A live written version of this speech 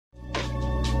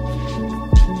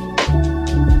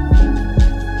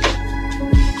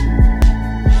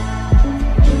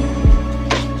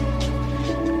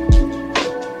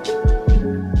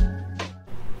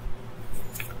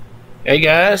Hey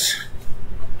guys,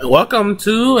 welcome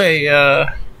to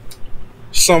a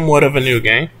somewhat of a new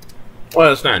game.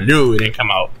 Well, it's not new, it didn't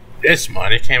come out this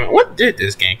month, it came out. What did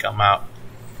this game come out?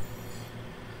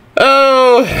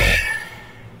 Oh,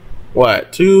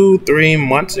 what, 2-3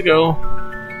 months ago,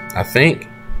 I think.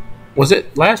 Was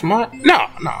it last month? No,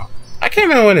 I can't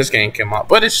remember when this game came out,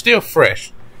 but it's still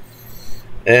fresh.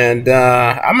 And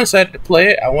I'm excited to play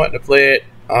it. I wanted to play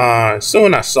it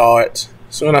soon. I saw it.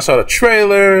 Soon I saw the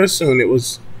trailer. Soon it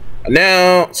was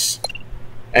announced.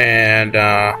 And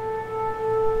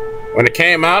when it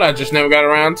came out, I just never got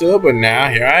around to it. But now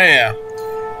here I am.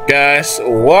 Guys,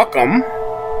 welcome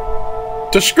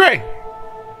to Stray.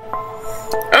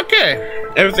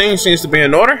 Okay, everything seems to be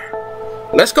in order.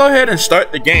 Let's go ahead and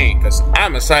start the game because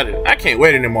I'm excited. I can't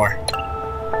wait anymore.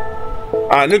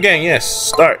 New game, yes,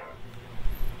 start.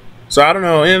 So I don't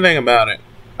know anything about it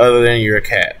other than you're a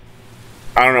cat.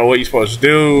 I don't know what you're supposed to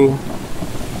do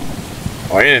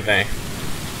or anything.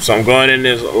 So I'm going in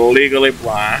this legally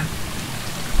blind.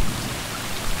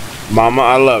 Mama,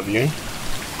 I love you.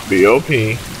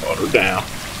 B.O.P. Hold her down.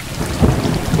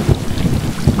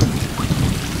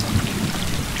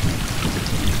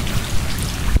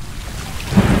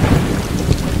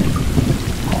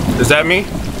 Is that me?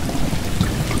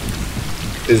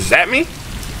 Is that me?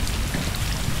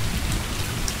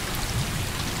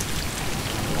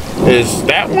 Is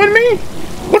that one me?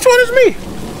 Which one is me?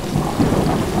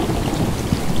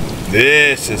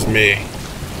 This is me.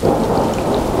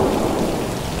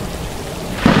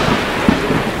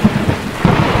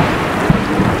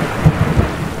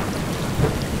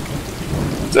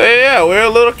 So yeah, we're a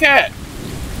little cat.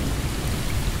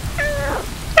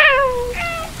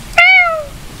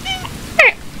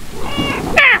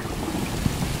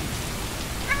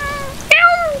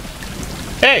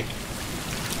 Hey.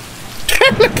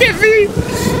 Look at me!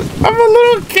 I'm a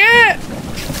little cat!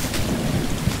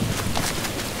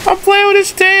 I'm playing with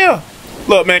his tail!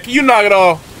 Look, man, can you knock it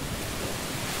off?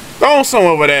 Go on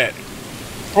somewhere with that.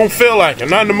 I don't feel like it, I'm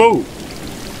not in the mood.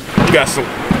 You got some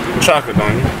chocolate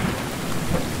on you.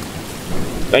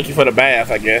 Thank you for the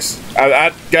bath, I guess.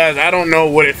 Guys, I don't know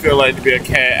what it feels like to be a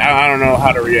cat. I don't know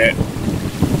how to react.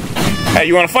 Hey,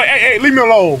 you wanna fight? Hey, leave me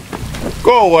alone!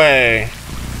 Go away!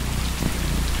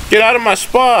 Get out of my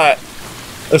spot!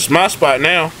 It's my spot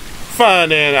now. Fine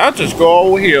then, I'll just go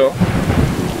over here.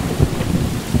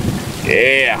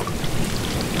 Yeah.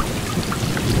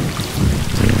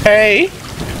 Hey.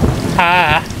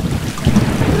 Hi.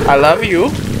 I love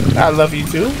you. I love you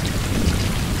too.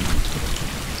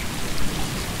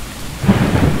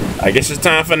 I guess it's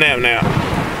time for nap now.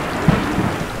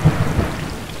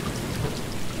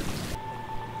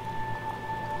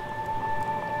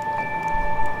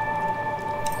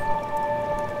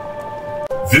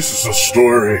 This is a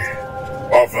story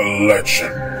of a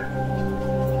legend.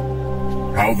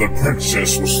 How the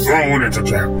princess was thrown into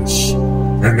darkness,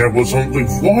 and there was only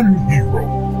one hero.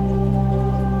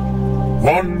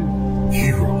 One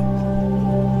hero.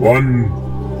 One,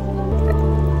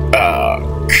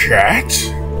 cat?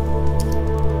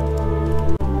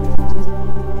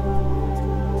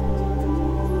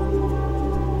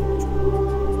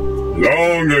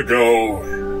 Long ago,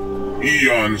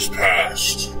 eons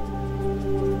past,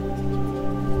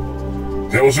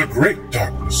 there was a great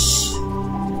darkness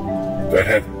that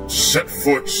had set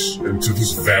foot into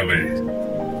this valley.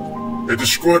 It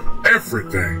destroyed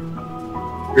everything.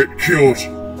 It killed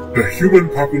the human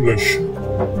population.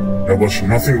 There was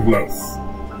nothing left,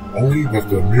 only but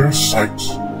the mere sight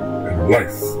and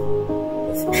life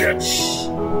of cats.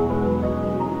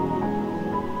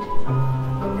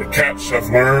 The cats have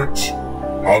learned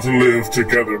how to live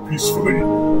together peacefully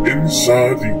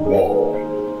inside the wall.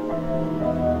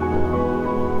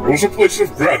 It was a place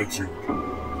of gratitude,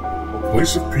 a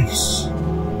place of peace,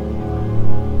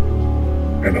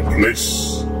 and a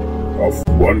place of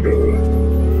wonder.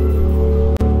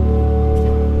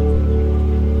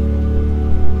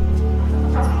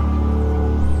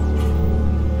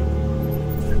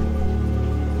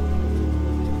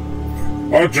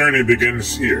 Our journey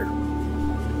begins here.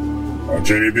 Our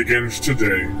journey begins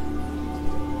today.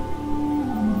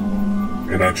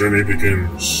 And our journey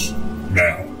begins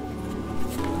now.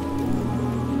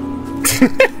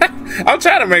 I'm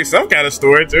trying to make some kind of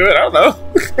story to it. I don't know.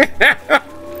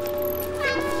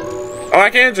 Oh, I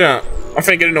can't jump. I'm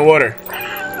finna get in the water.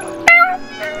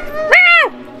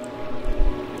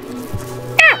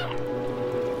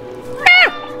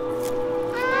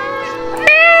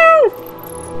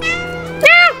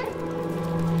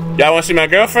 Y'all wanna see my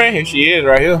girlfriend? Here she is,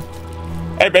 right here.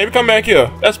 Hey, baby, come back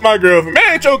here. That's my girlfriend.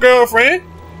 Man, ain't your girlfriend.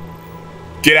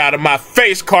 Get out of my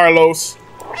face, Carlos.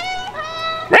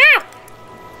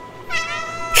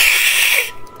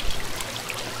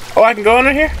 Oh, I can go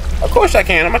under here? Of course I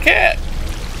can. I'm a cat.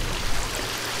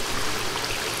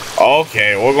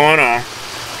 Okay, what's going on?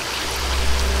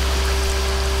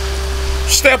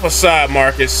 Step aside,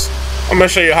 Marcus. I'm gonna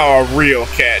show you how a real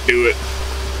cat do it.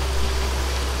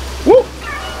 Woo!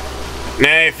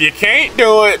 Now, if you can't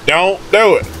do it, don't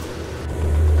do it.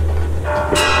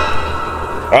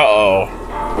 Uh-oh.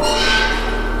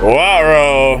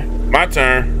 Wow, my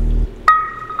turn.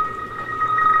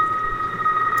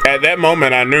 At that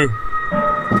moment, I knew.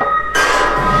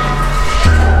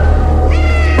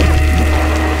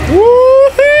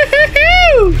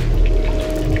 Woo-hoo-hoo-hoo!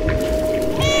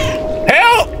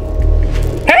 Help!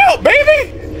 Help,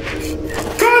 baby!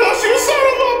 Carlos, you son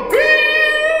of a bitch!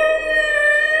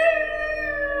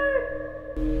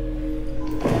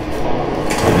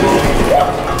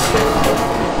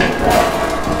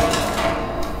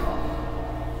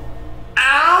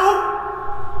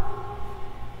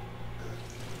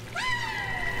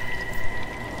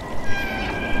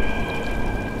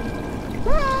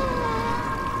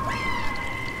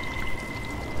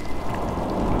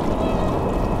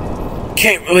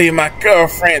 Can't believe my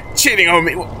girlfriend cheating on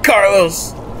me with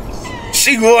Carlos.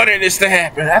 She wanted this to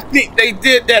happen. I think they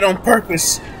did that on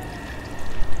purpose.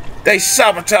 They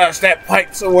sabotaged that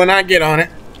pipe so when I get on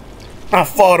it, I'll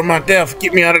fall to my death.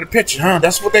 Get me out of the picture, huh?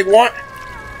 That's what they want?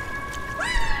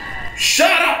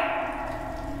 Shut up!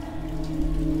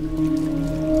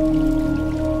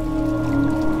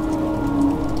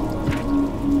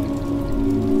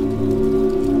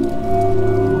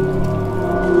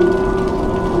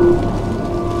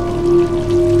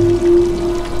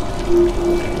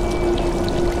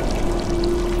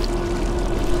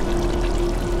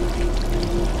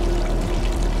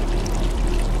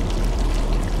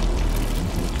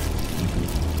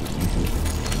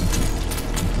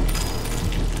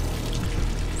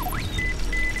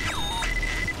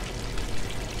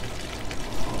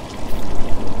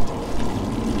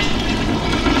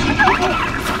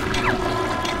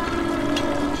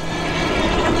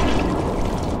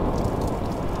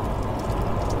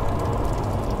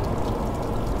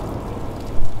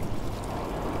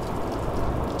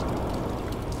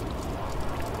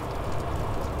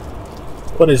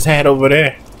 What is that over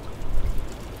there?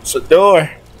 It's a door.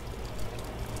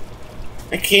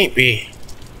 It can't be.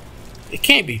 It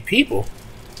can't be people.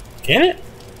 Can it?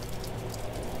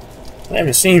 I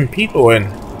haven't seen people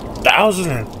in thousands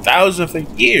and thousands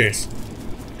of years.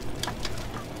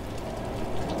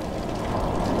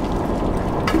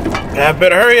 I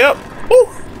better hurry up. Woo.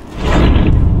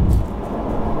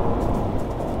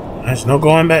 There's no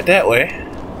going back that way.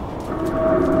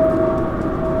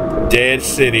 Dead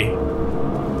city.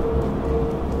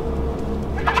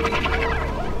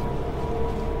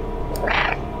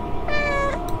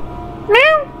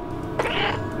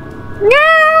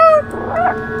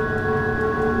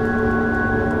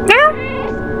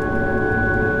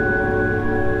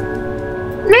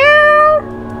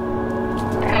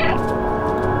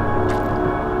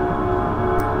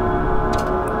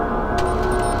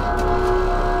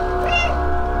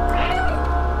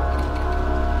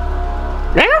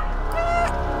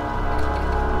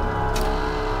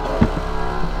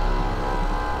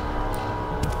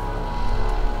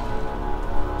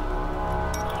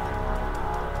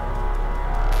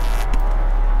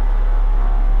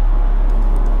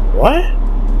 What?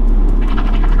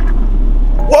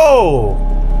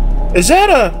 Whoa! Is that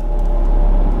a...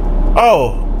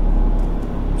 Oh.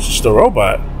 It's just a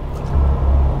robot.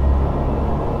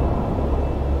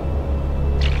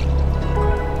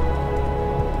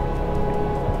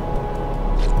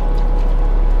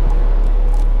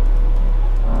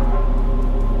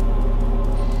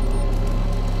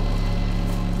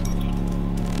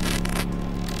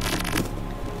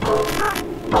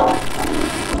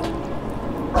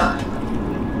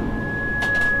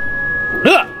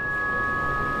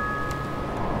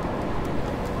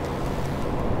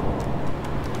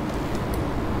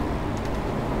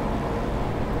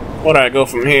 Where do I go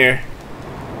from here?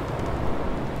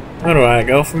 Where do I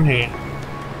go from here?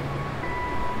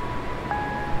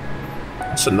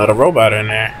 That's another robot in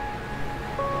there.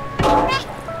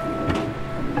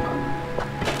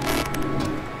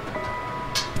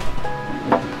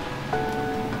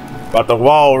 About the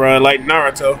wall run like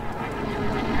Naruto.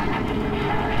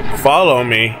 Follow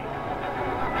me.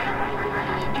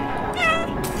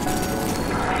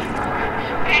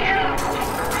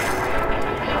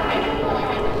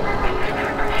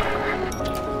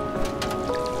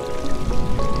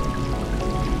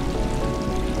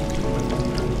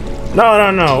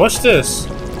 No. What's this?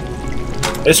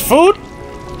 It's food?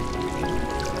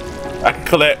 I can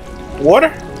collect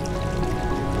water?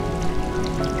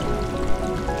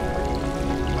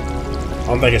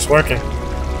 don't think it's working.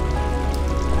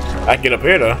 I can get up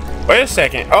here though. Wait a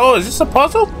second. Oh, is this a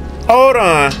puzzle? Hold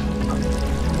on.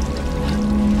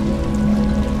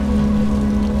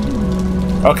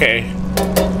 Okay.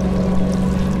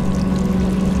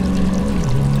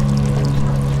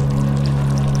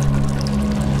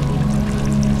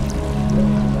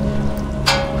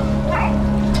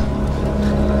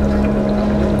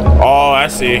 Oh, I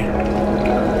see.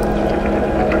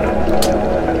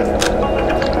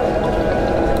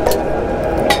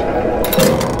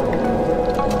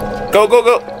 Go, go,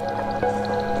 go.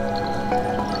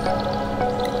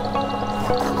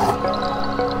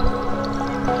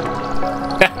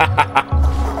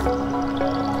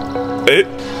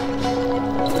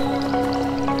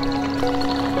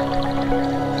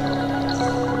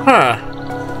 Huh.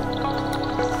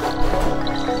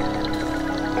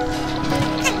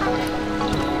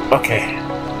 Okay.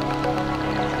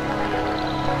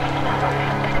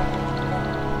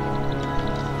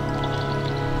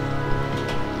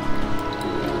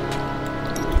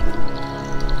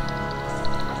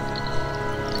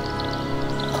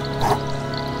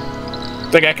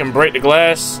 Think I can break the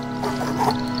glass?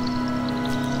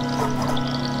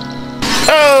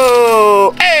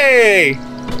 Oh, hey!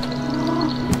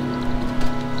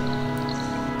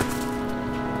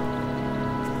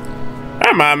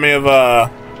 That remind me of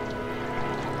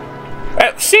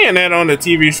seeing that on the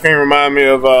TV screen remind me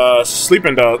of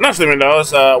Sleeping Dogs. Not Sleeping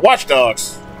Dogs, Watch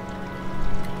Dogs.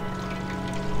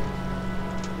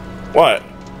 What?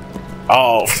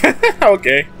 Oh,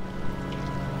 okay.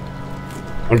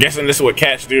 I'm guessing this is what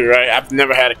cats do, right? I've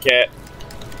never had a cat.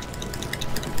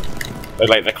 They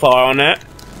like the claw on that.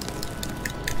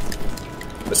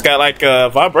 It's got like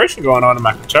vibration going on in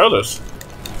my controllers.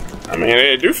 I mean,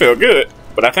 they do feel good,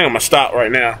 but I think I'm gonna stop right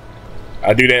now.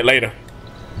 I'll do that later.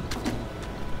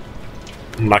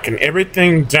 I'm locking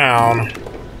everything down.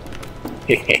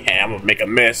 I'm gonna make a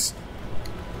mess.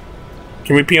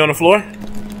 Can we pee on the floor?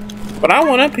 But I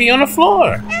wanna pee on the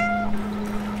floor.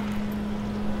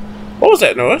 What was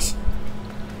that noise?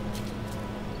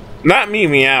 Not me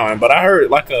meowing, but I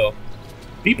heard like a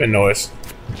beeping noise.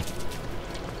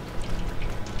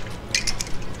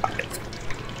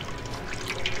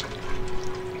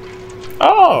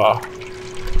 Oh,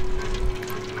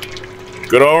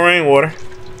 good old rainwater.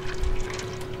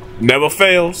 Never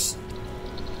fails.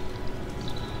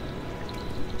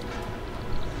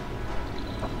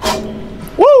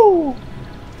 Woo!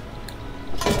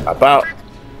 About.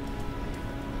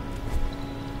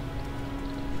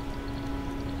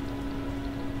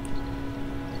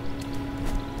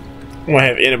 I won't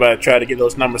have anybody try to give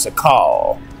those numbers a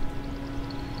call.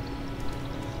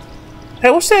 Hey,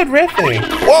 what's that red thing?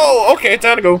 Whoa, okay,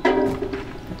 time to go.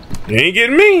 You ain't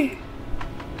getting me.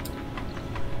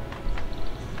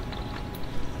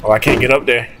 Oh, I can't get up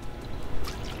there.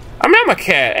 I mean, I'm a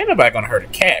cat. Ain't nobody gonna hurt a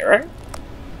cat, right?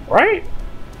 Right?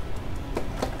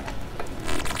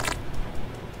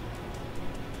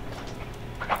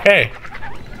 Hey.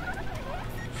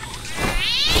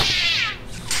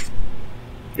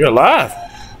 You're alive.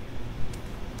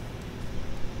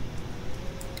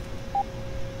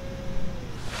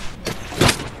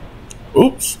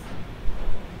 Oops.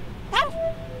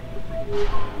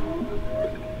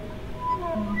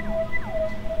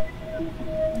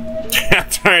 I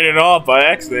turned it off by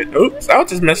accident. Oops, I was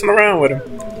just messing around with him.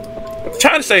 I'm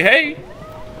trying to say hey.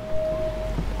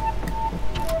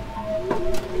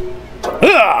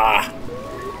 Ah!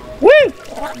 Woo!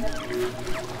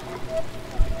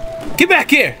 Get back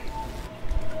here!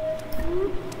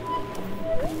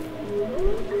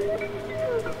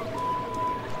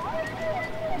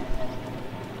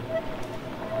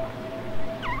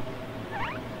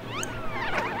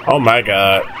 Oh my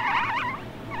god.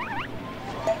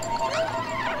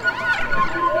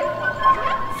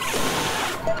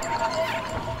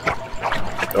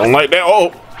 Don't like that.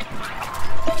 Oh!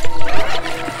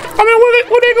 I mean,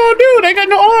 what they gonna do? They got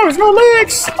no arms, no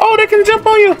legs. Oh, they can jump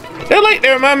on you. They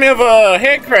remind me of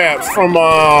head crabs from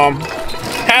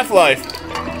Half-Life.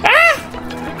 Ah!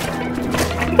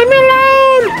 Leave me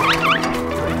alone!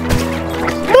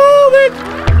 Move it!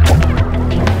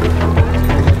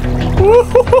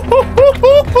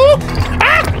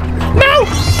 Ah! No!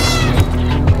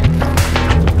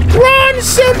 Run,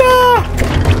 Simba!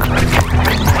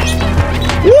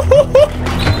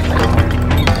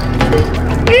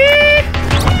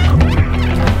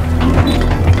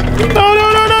 No!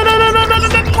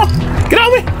 Get out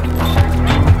of me!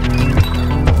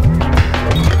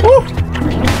 Woo!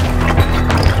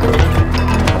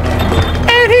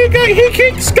 And he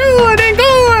keeps going and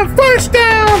going. First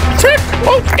down. Trick.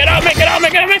 Oh, get out of me!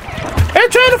 They're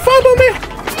trying to fight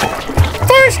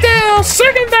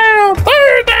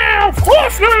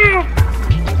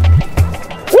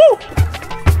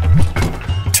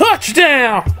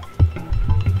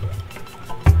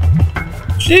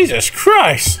Jesus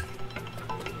Christ!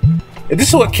 Is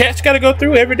this what cats gotta go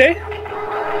through every day?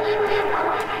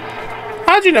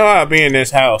 How'd you know I'd be in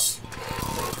this house?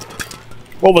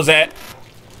 What was that?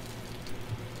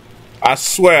 I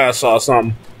swear I saw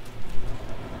something.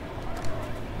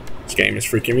 This game is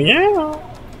freaking me out.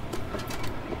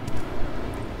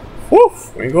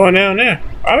 Woof! We ain't going down there,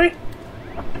 are we?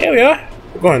 Here we are.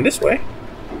 We're going this way.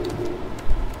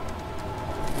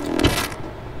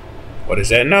 What is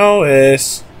that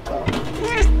noise?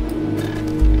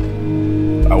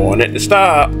 I want it to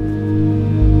stop. Woo!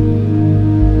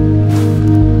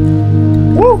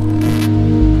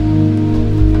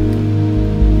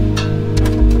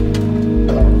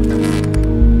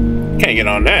 Can't get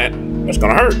on that. That's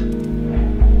gonna hurt.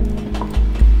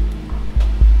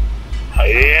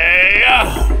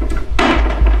 Yeah!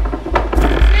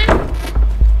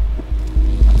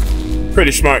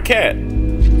 Pretty smart cat.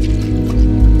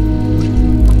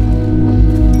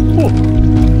 Ooh.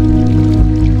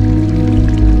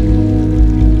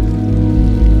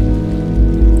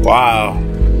 Wow.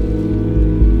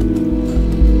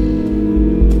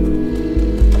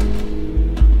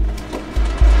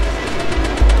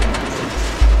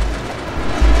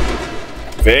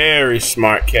 Very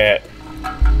smart cat.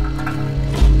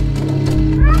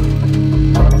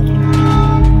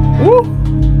 Woo!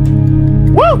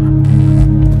 Woo!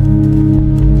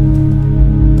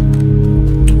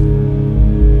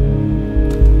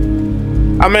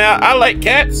 I mean, I like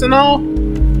cats and all,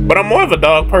 but I'm more of a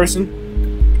dog person.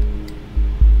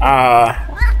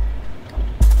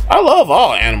 I love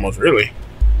all animals, really.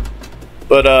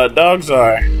 But dogs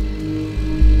are,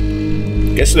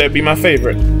 guess that'd be my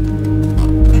favorite.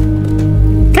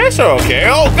 Cats are okay.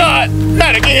 Oh God,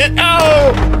 not again.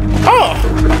 Oh, oh.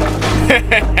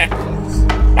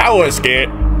 I was scared.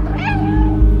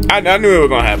 I knew it was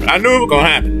gonna happen. I knew it was gonna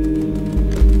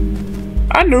happen.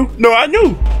 I knew. No, I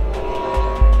knew.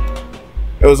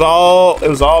 It was all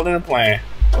in the plan.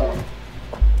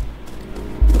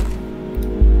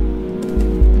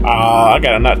 I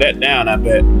gotta knock that down, I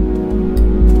bet.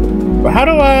 But how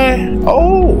do I?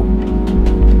 Oh,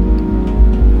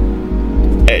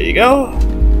 there you go.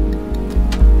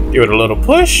 Give it a little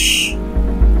push,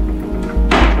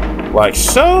 like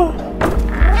so.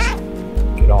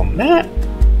 Get on that.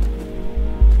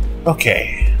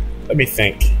 Okay, let me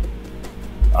think.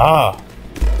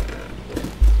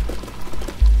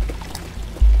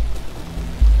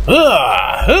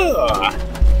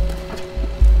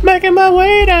 Making my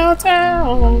way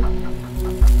downtown.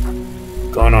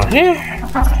 Going on here.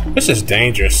 This is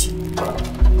dangerous.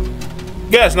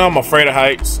 You guys know I'm afraid of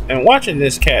heights, and watching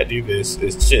this cat do this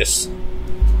is just,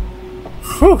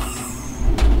 whew.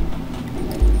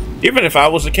 Even if I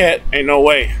was a cat, ain't no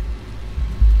way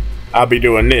I'll be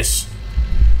doing this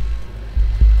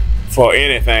for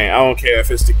anything. I don't care if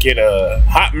it's to get a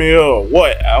hot meal or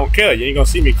what. I don't care. You ain't gonna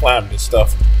see me climbing this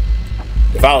stuff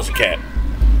if I was a cat.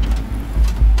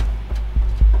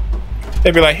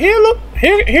 They'd be like, here, look,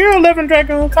 here, 11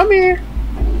 Dragoon, come here.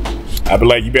 I'd be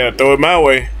like, you better throw it my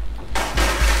way.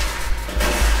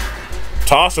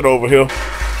 Toss it over here.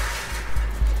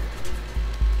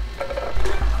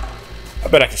 I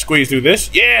bet I can squeeze through this.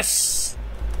 Yes!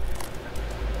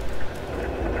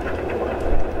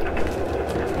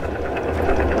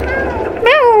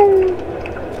 No!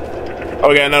 Oh,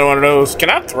 we got another one of those. Can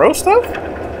I throw stuff?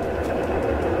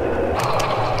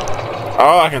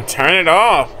 Oh, I can turn it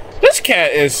off. This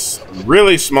cat is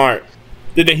really smart.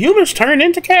 Did the humans turn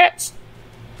into cats?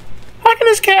 How can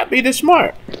this cat be this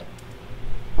smart?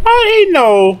 How did he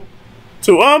know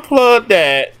to unplug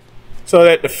that so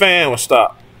that the fan would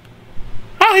stop?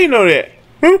 How he know that?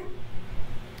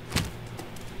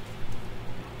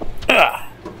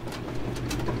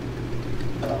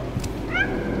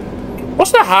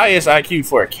 What's the highest IQ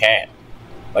for a cat?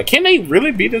 Like, can they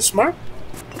really be this smart?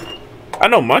 I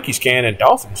know monkeys can and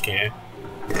dolphins can.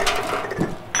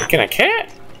 But can a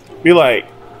cat be like,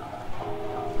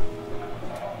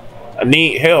 I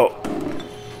need help?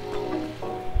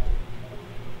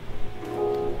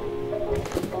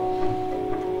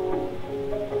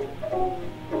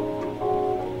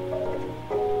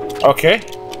 Okay.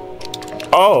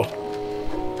 Oh.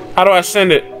 How do I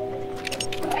send it?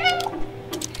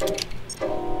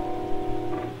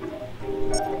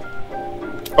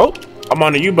 Oh, I'm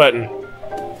on the U button.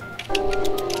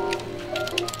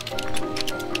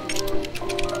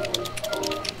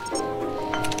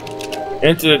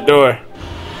 Enter the door.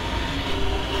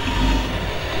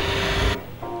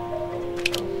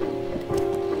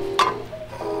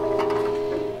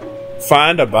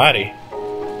 Find a body.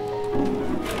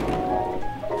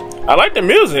 I like the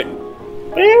music.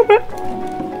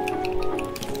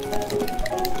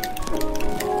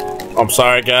 I'm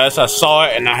sorry, guys. I saw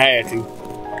it and I had to.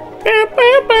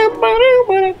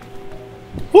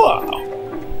 Wow.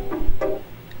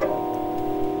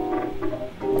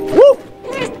 Woo!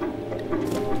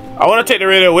 I want to take the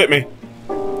radio with me.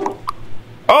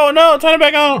 Oh no! Turn it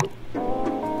back on.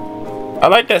 I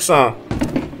like that song.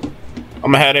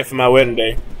 I'm gonna have that for my wedding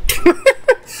day.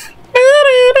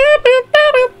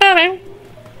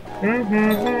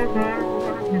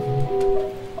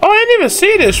 Oh, I didn't even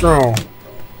see this room.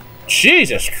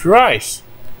 Jesus Christ.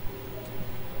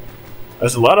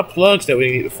 There's a lot of plugs that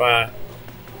we need to find.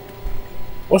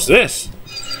 What's this?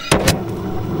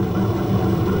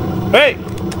 Hey!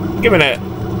 Give me that.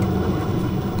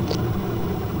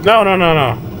 No, no, no,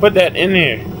 no. Put that in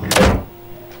there.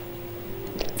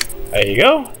 There you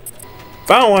go.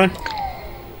 Found one.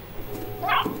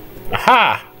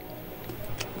 Aha!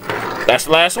 That's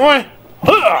the last one.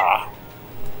 Huh!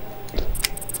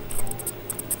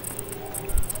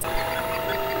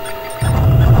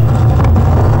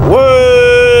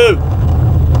 Whoa!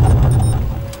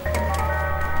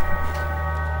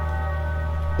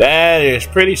 That is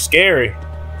pretty scary.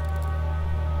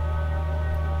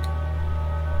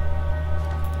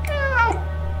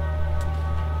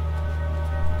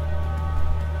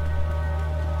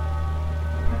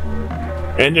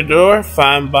 In the door,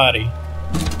 find body.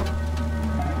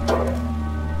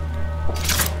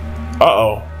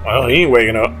 Uh-oh. Well, he ain't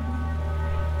waking up.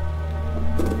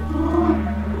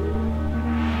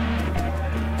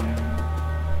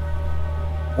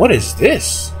 What is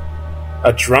this?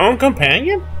 A drone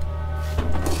companion?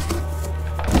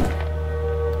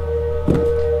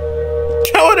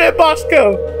 Where'd that box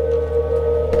go?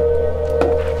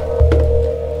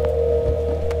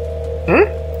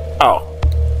 Oh.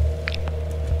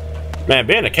 Man,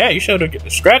 being a cat, you sure don't get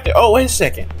distracted. Oh, wait a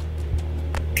second.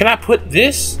 Can I put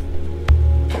this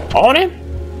on him?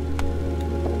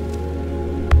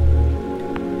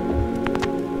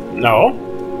 No.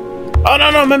 Oh,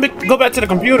 no, no, maybe go back to the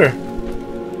computer.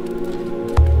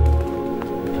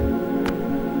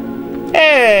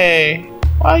 Hey,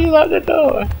 why you lock the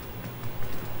door?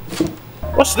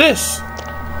 What's this?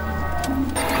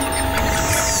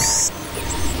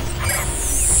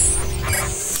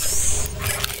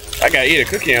 I gotta eat a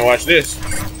cookie and watch this.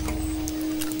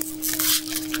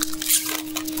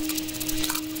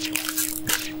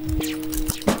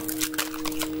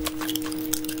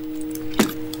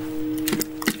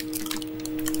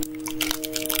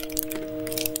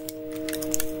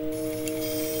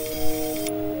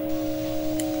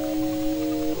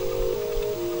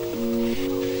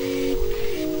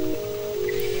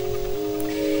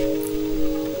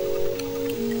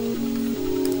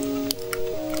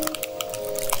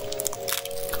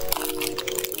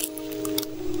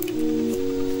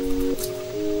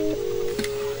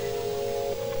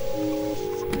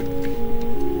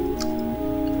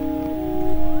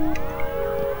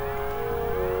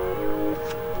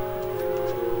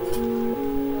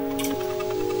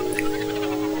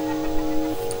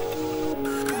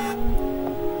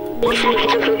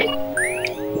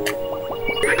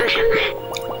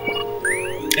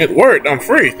 It worked. I'm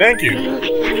free. Thank you.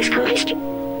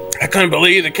 I couldn't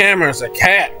believe the camera's a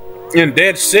cat in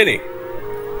Dead City.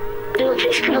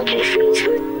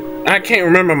 I can't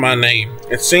remember my name.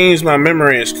 It seems my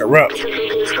memory is corrupt.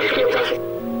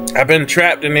 I've been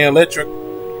trapped in the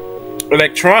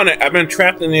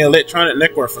electronic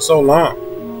network for so long.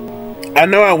 I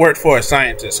know I worked for a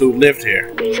scientist who lived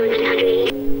here.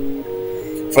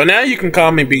 For now, you can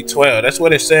call me B12. That's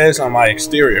what it says on my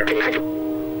exterior.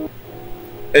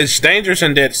 It's dangerous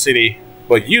in Dead City,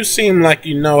 but you seem like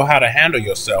you know how to handle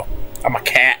yourself. I'm a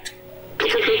cat.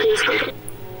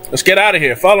 Let's get out of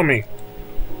here. Follow me.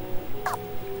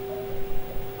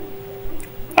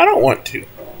 I don't want to.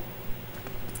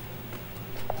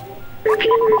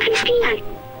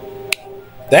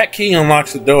 That key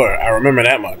unlocks the door. I remember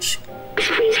that much.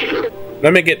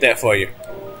 Let me get that for you.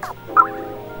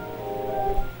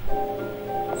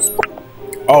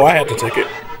 Oh, I had to take it.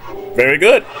 Very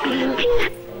good.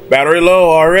 Battery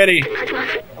low already.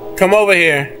 Come over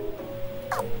here.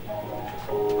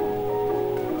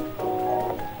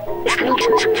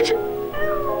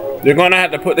 You're gonna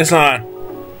have to put this on.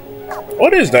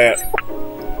 What is that?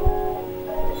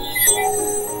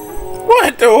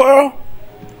 What the world?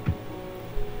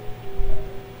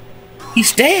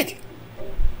 He's dead.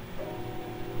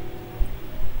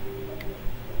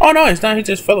 Oh no, it's not. He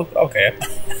just fell. Okay.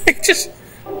 He just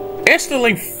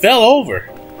instantly fell over.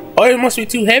 Oh, it must be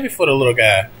too heavy for the little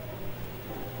guy.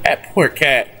 That poor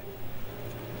cat.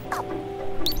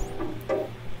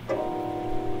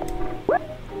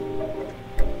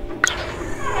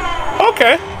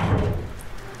 Okay.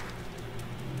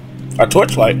 A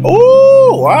torchlight.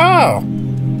 Oh, wow.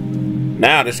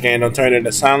 Now this game don't turn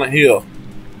into Silent Hill.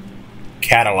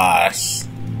 Catalyze.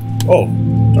 Oh,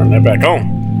 turn that back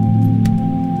on.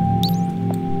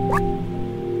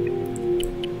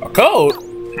 A code?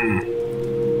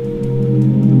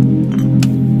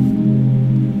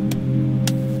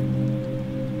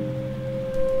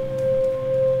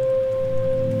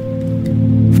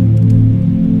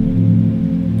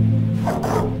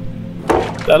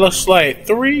 That looks like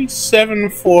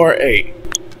 3748.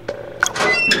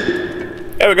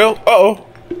 There we go. Uh-oh.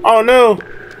 Oh no.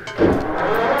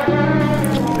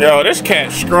 Yo, this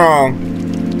cat's strong.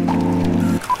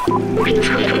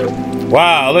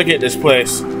 Wow, look at this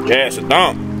place. Yeah, it's a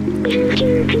dump.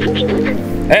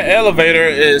 That elevator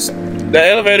is the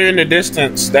elevator in the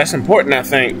distance. That's important, I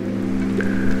think.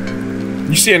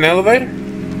 You see an elevator?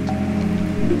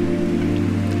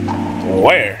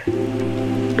 Where?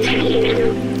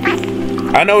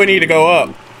 I know we need to go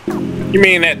up. You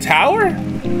mean that tower?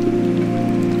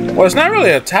 Well, it's not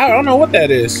really a tower. I don't know what that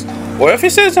is. Well, if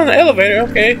it says on the elevator,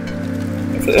 okay.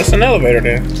 If it's an elevator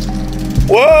there.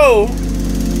 Whoa!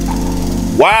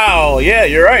 Wow, yeah,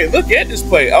 you're right. Look at this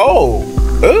place. Oh,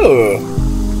 ugh.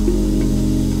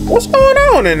 What's going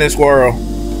on in this world?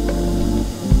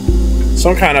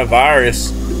 Some kind of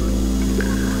virus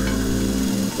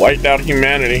wiped out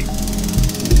humanity.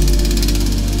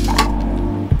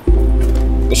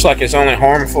 Looks like it's only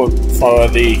harmful for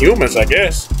the humans, I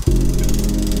guess.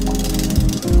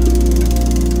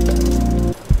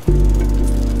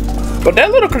 But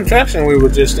that little contraption we were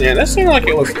just in, that seemed like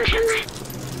it was...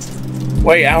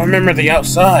 Wait, I remember the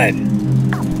outside.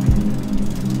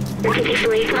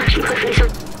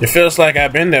 It feels like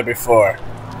I've been there before.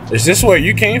 Is this where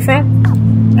you came from?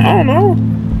 I don't know.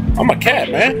 I'm a cat,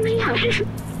 man.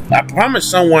 I promised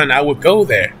someone I would go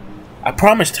there. I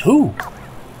promised who?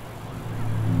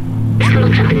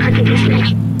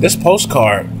 This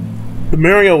postcard. The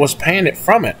Muriel was painted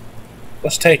from it.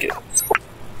 Let's take it.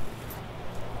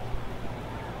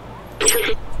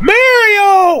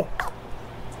 Muriel!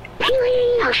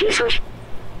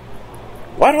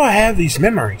 Why do I have these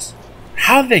memories?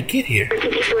 How did they get here?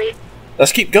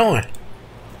 Let's keep going.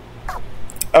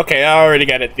 Okay, I already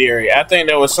got a theory. I think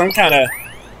there was some kind of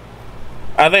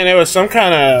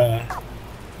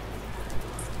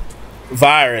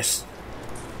virus.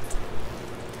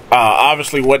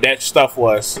 Obviously what that stuff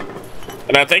was.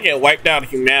 And I think it wiped out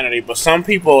humanity, but some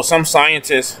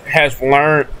scientists has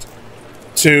learned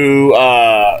to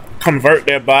convert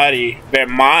their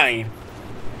mind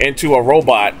into a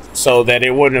robot so that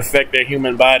it wouldn't affect their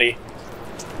human body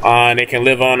and they can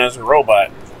live on as a robot.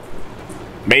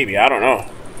 Maybe, I don't know.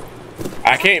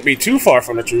 I can't be too far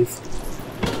from the truth.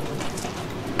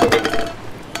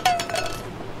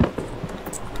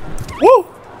 Woo!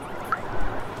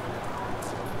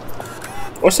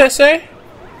 What's that say?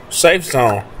 Safe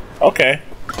zone. Okay.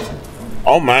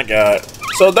 Oh my god.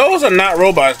 So those are not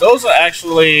robots. Those are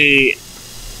actually...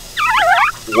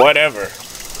 whatever.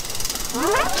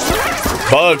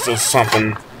 Bugs or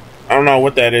something. I don't know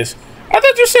what that is. I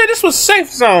thought you said this was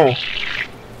safe zone.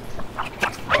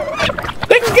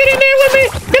 They can get in there with me.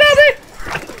 Get out of me.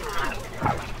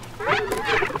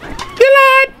 Get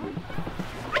out.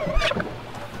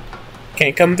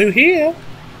 Can't come through here.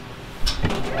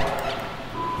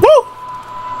 Woo!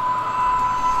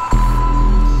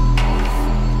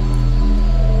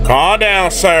 Calm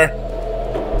down, sir.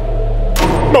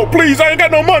 No, please, I ain't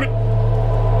got no money.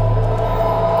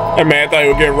 That man thought he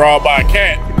would get robbed by a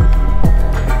cat.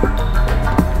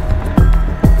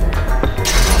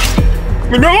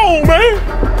 Leave me alone, man.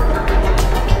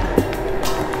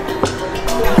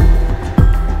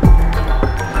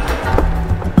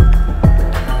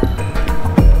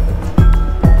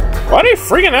 Why are they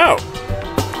freaking out?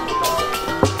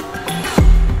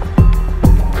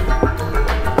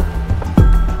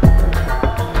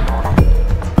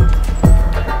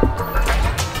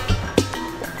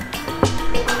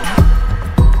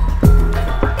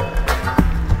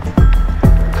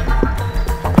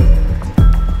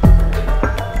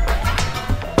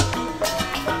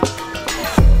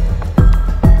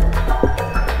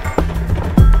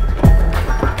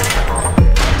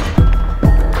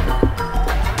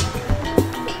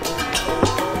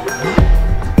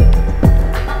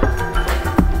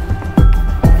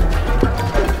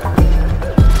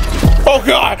 Oh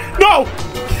god, no!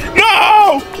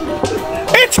 No!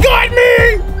 It's got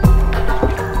me!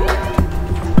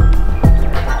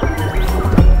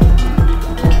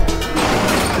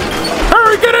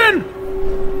 Hurry, get in!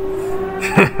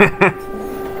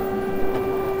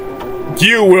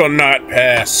 You will not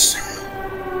pass.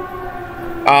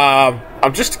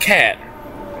 I'm just a cat.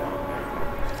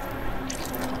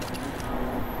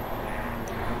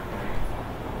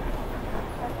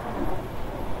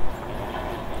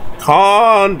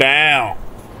 Calm down.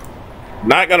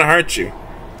 Not gonna hurt you.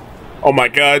 Oh my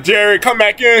God, Jerry, come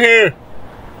back in here.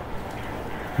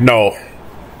 No.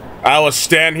 I will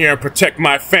stand here and protect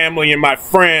my family and my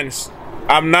friends.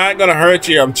 I'm not gonna hurt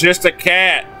you. I'm just a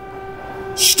cat.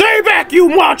 Stay back, you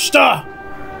monster!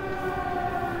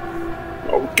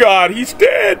 Oh God, he's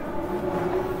dead.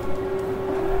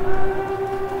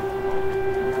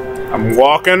 I'm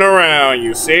walking around,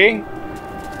 you see?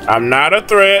 I'm not a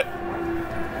threat.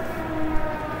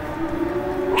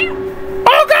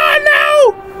 Oh God,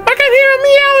 no! I can hear him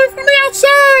yelling from the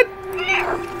outside!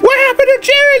 What happened to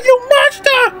Jerry, you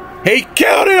monster? He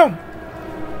killed him!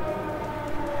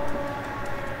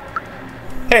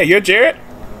 Hey, you're Jared?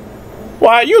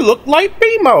 Why, you look like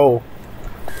BMO.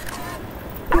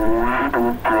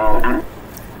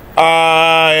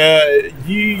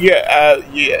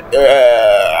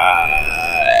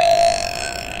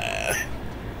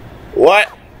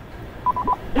 What?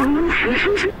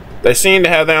 They seem to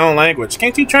have their own language.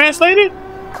 Can't you translate it?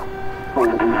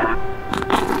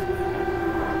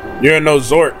 You're no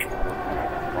Zork.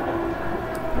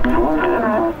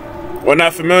 We're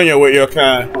not familiar with your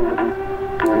kind.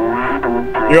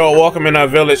 You're welcome in our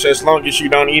village as long as you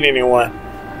don't eat anyone.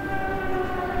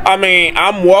 I mean,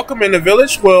 I'm welcome in the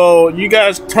village. Well, you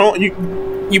guys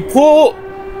you pull.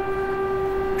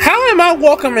 How am I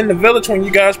welcome in the village when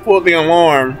you guys pulled the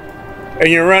alarm and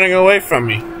you're running away from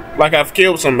me like I've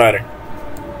killed somebody?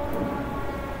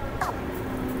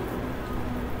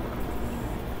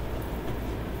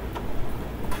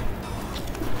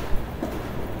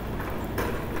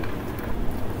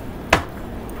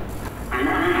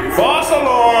 False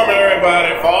alarm,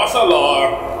 everybody! False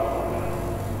alarm!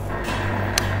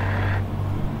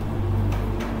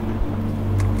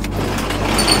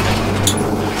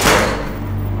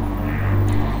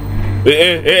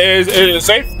 Is it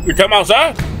safe to come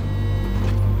outside?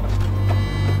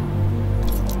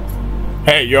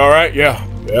 Hey, you alright? Yeah.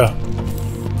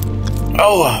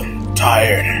 Oh, I'm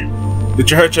tired. Did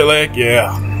you hurt your leg?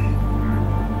 Yeah.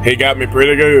 He got me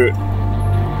pretty good.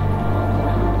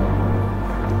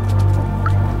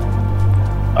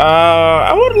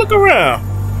 I want to look around.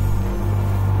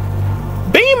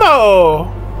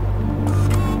 BMO!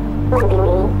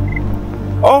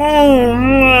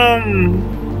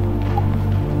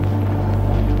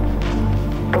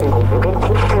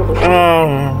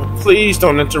 Please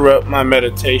don't interrupt my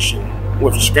meditation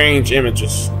with strange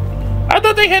images. I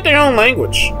thought they had their own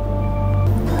language.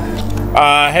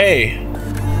 Hey.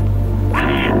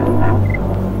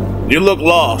 You look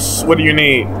lost. What do you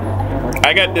need?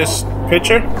 I got this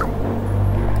picture.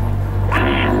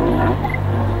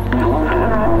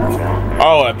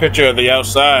 Oh, a picture of the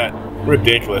outside.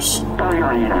 Ridiculous.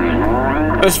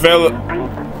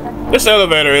 This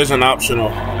elevator isn't optional.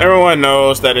 Everyone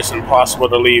knows that it's impossible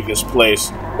to leave this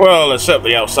place. Well, except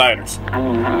the outsiders.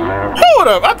 Hold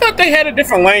up, I thought they had a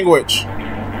different language.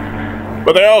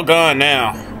 But they're all gone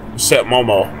now, except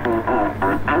Momo.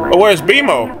 But where's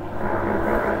BMO?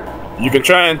 You can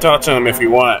try and talk to him if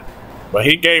you want, but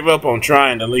he gave up on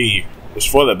trying to leave. It's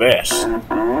for the best.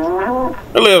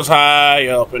 He lives high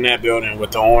up in that building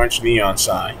with the orange neon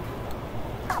sign.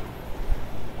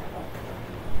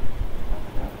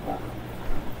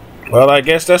 Well, I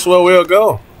guess that's where we'll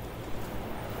go.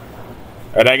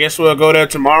 And I guess we'll go there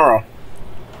tomorrow.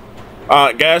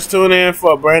 Guys, tune in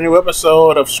for a brand new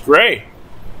episode of Stray.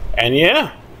 And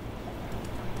yeah.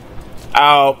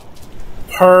 I'll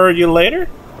purr you later?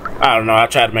 I don't know, I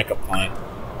tried to make a plan.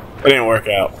 It didn't work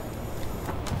out.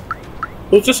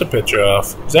 Who's this a picture of?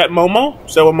 Is that Momo?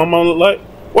 Is that what Momo look like?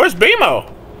 Where's BMO?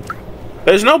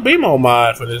 There's no BMO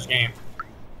mod for this game.